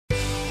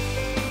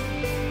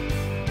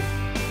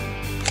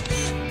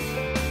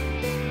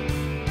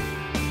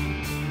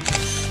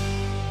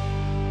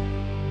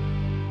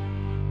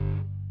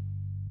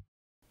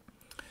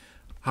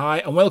Hi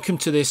and welcome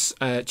to this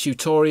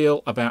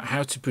tutorial about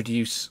how to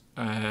produce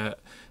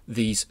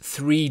these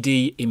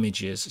 3D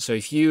images. So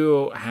if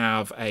you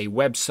have a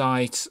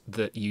website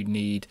that you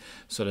need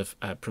sort of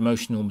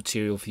promotional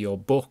material for your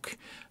book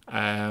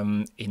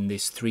in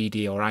this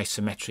 3D or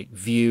isometric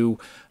view,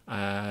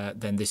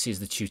 then this is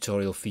the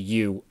tutorial for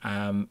you.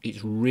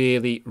 It's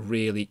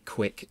really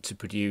quick to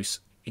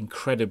produce,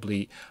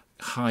 incredibly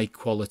high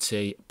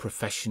quality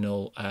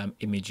professional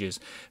images.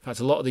 In fact,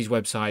 a lot of these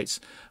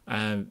websites,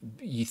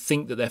 you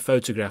think that they're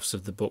photographs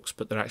of the books,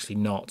 but they're actually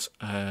not.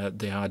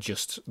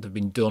 They've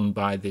been done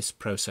by this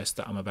process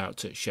that I'm about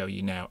to show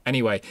you now.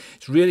 Anyway,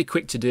 it's really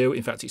quick to do.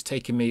 In fact, it's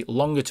taken me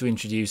longer to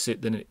introduce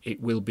it than it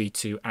will be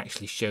to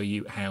actually show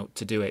you how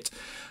to do it.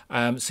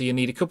 So you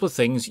need a couple of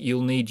things.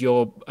 You'll need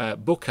your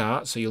book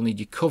art, so you'll need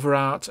your cover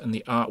art and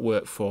the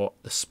artwork for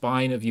the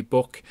spine of your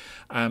book,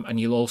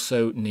 and you'll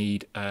also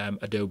need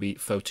Adobe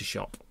Photoshop.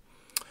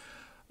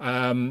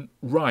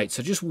 Right,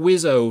 so just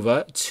whiz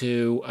over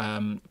to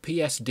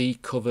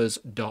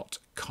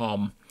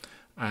psdcovers.com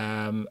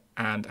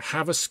and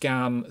have a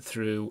scan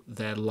through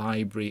their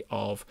library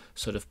of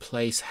sort of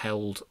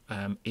place-held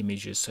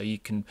images. So you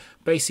can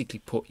basically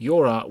put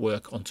your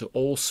artwork onto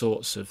all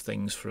sorts of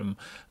things, from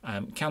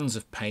cans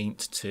of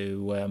paint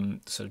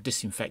to sort of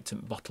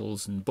disinfectant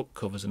bottles and book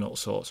covers and all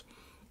sorts.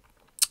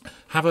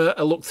 Have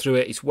a look through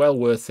it. It's well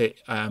worth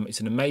it. It's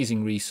an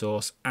amazing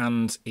resource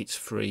and it's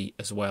free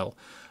as well,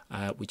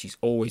 which is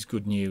always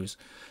good news.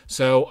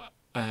 So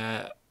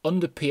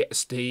under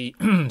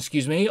PSD,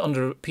 excuse me,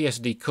 under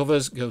PSD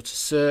covers, go to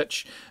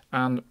search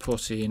and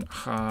put in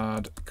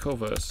hard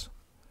covers.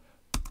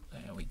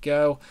 There we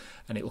go,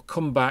 and it will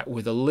come back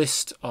with a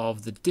list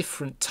of the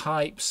different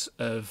types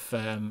of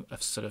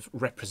sort of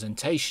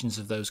representations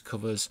of those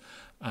covers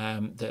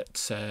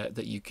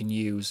that you can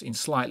use in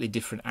slightly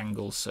different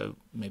angles. So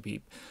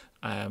maybe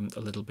a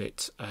little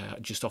bit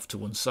just off to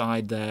one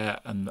side there,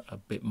 and a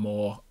bit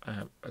more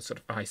sort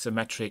of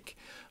isometric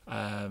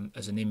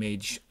as an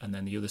image, and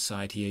then the other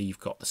side here you've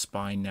got the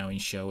spine now in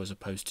show as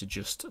opposed to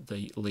just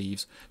the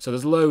leaves. So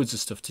there's loads of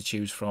stuff to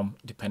choose from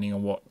depending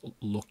on what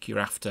look you're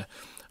after.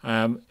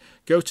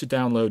 Go to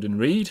download and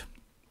read.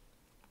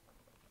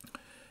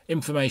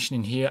 Information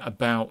in here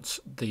about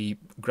the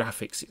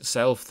graphics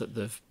itself that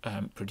they've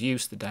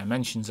produced, the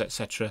dimensions,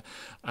 etc.,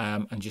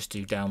 and just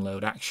do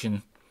download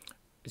action.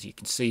 As you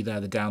can see there,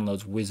 the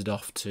downloads whizzed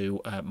off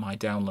to my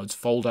downloads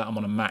folder. I'm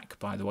on a Mac,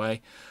 by the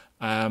way.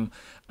 And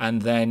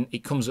then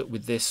it comes up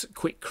with this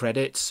quick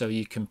credit, so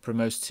you can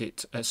promote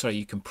it.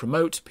 You can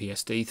promote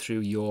PSD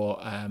through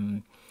your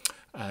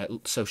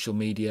social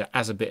media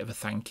as a bit of a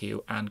thank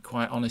you. And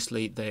quite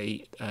honestly,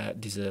 they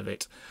deserve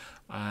it.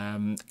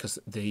 Because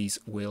these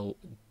will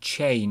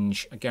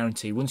change, I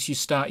guarantee. Once you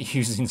start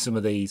using some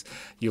of these,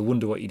 you'll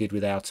wonder what you did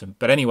without them.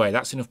 But anyway,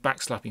 that's enough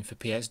backslapping for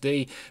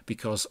PSD,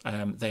 because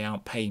they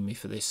aren't paying me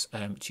for this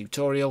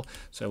tutorial.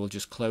 So we'll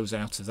just close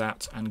out of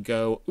that and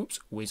go,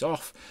 whiz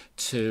off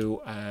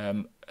to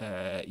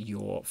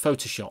your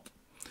Photoshop.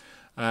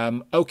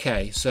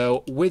 Okay,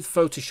 so with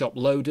Photoshop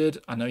loaded,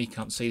 I know you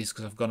can't see this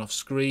because I've gone off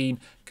screen.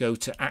 Go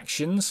to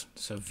Actions,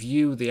 so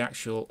view the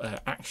actual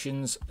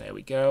actions. There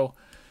we go.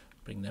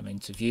 Bring them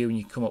into view, and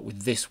you come up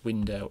with this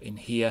window in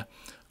here.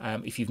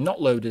 If you've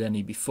not loaded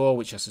any before,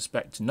 which I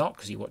suspect not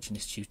because you're watching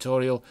this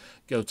tutorial,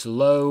 go to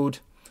load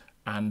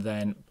and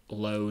then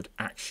load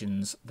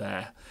actions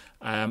there.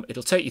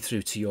 It'll take you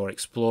through to your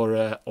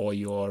Explorer or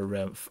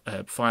your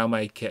file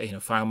maker,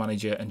 file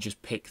manager, and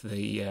just pick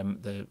the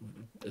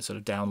sort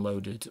of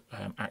downloaded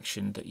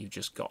action that you've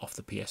just got off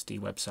the PSD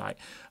website,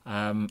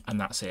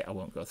 and that's it. I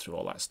won't go through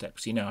all that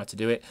steps. You know how to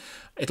do it.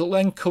 It'll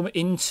then come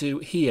into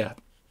here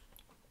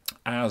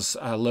as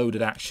a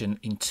loaded action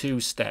in 2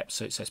 steps.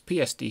 So it says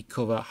PSD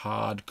cover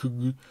hard,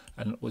 and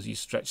as you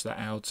stretch that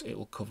out, it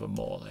will cover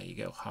more. There you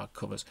go, hard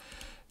covers.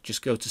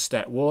 Just go to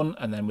step 1,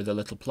 and then with a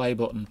little play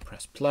button,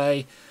 press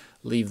play.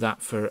 Leave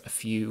that for a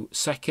few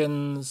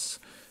seconds.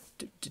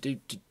 Nearly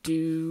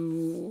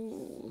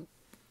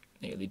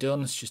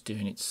done. It's just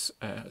doing its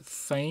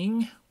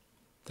thing.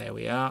 There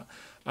we are.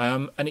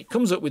 And it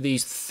comes up with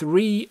these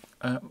 3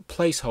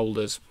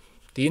 placeholders.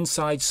 The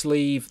inside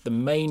sleeve, the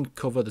main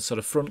cover, the sort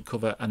of front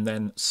cover, and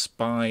then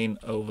spine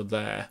over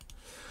there.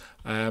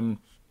 So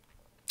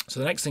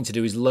the next thing to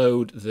do is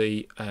load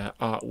the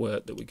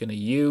artwork that we're going to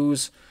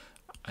use.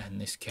 In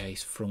this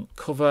case, front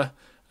cover.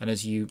 And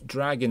as you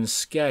drag and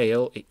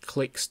scale, it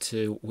clicks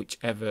to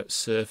whichever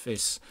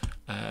surface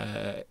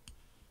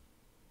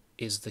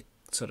is the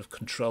sort of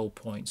control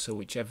point. So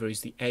whichever is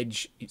the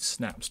edge, it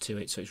snaps to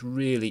it. So it's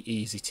really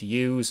easy to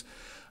use.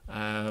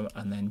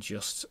 And then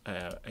just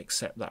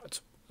accept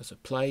that as a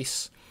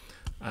place.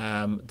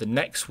 The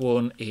next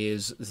one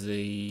is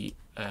the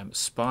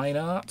spine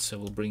art, so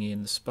we'll bring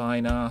in the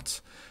spine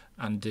art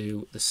and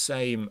do the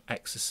same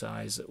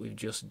exercise that we've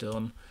just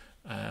done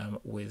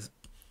with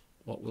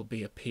what will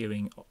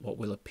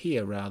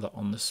appear rather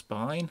on the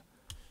spine.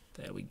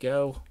 There we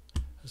go.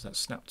 Has that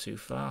snapped too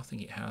far? I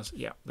think it has.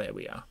 Yeah, there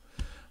we are.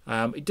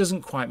 It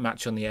doesn't quite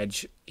match on the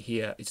edge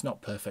here. It's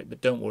not perfect,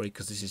 but don't worry,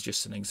 because this is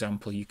just an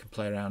example. You can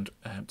play around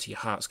to your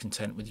heart's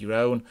content with your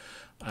own.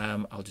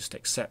 I'll just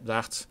accept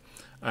that.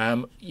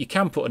 You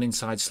can put an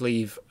inside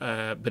sleeve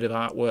bit of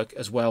artwork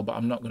as well, but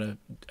I'm not going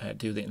to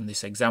do that in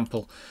this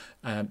example.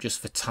 Just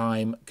for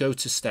time, go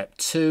to step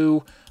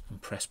 2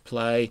 and press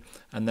play,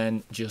 and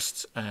then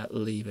just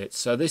leave it.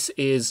 So this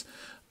is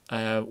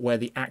where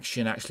the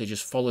action actually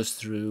just follows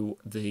through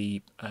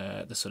the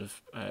sort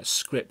of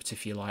script,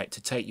 if you like,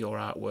 to take your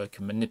artwork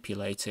and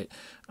manipulate it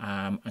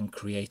and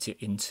create it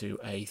into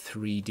a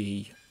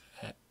 3D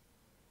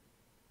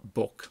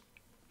book.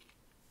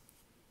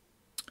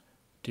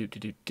 Here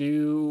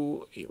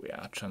we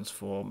are,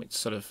 transform. It's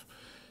sort of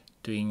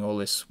doing all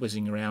this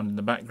whizzing around in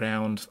the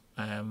background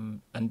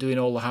and doing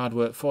all the hard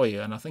work for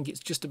you. And I think it's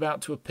just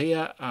about to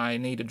appear. I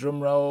need a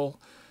drum roll,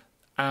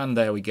 and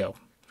there we go.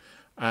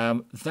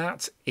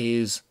 That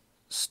is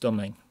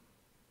stunning.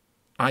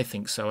 I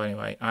think so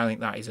anyway. I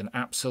think that is an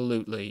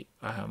absolutely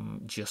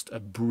just a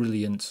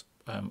brilliant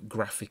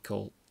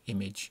graphical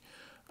image.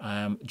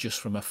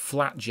 Just from a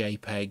flat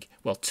JPEG,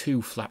 well,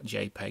 2 flat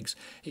JPEGs,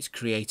 it's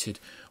created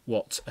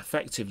what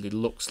effectively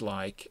looks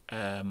like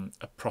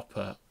a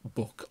proper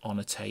book on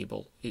a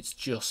table. It's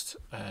just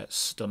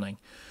stunning.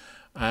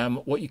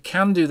 What you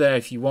can do there,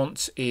 if you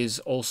want, is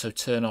also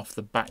turn off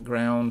the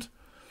background,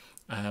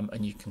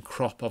 and you can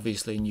crop,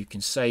 obviously, and you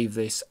can save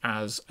this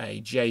as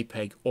a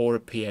JPEG or a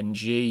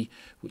PNG,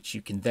 which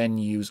you can then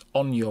use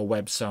on your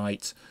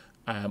website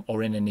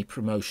or in any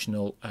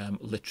promotional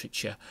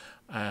literature.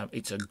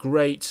 It's a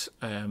great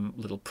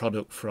little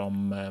product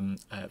from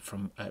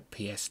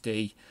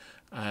PSD.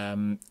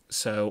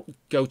 So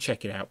go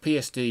check it out.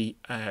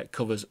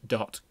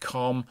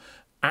 psdcovers.com.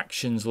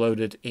 Actions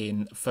loaded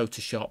in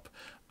Photoshop.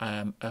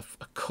 A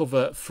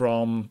cover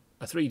from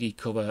a 3D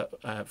cover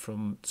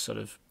from sort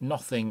of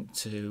nothing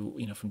to,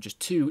 from just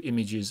 2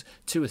 images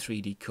to a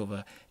 3D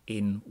cover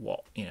in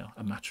what,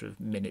 a matter of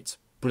minutes.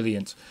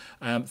 Brilliant.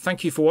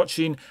 Thank you for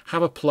watching.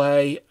 Have a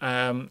play,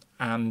 and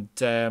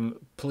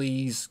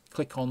please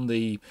click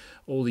on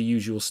all the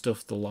usual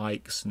stuff, the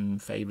likes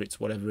and favorites,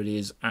 whatever it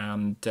is,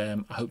 and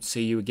I hope to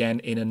see you again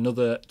in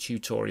another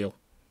tutorial.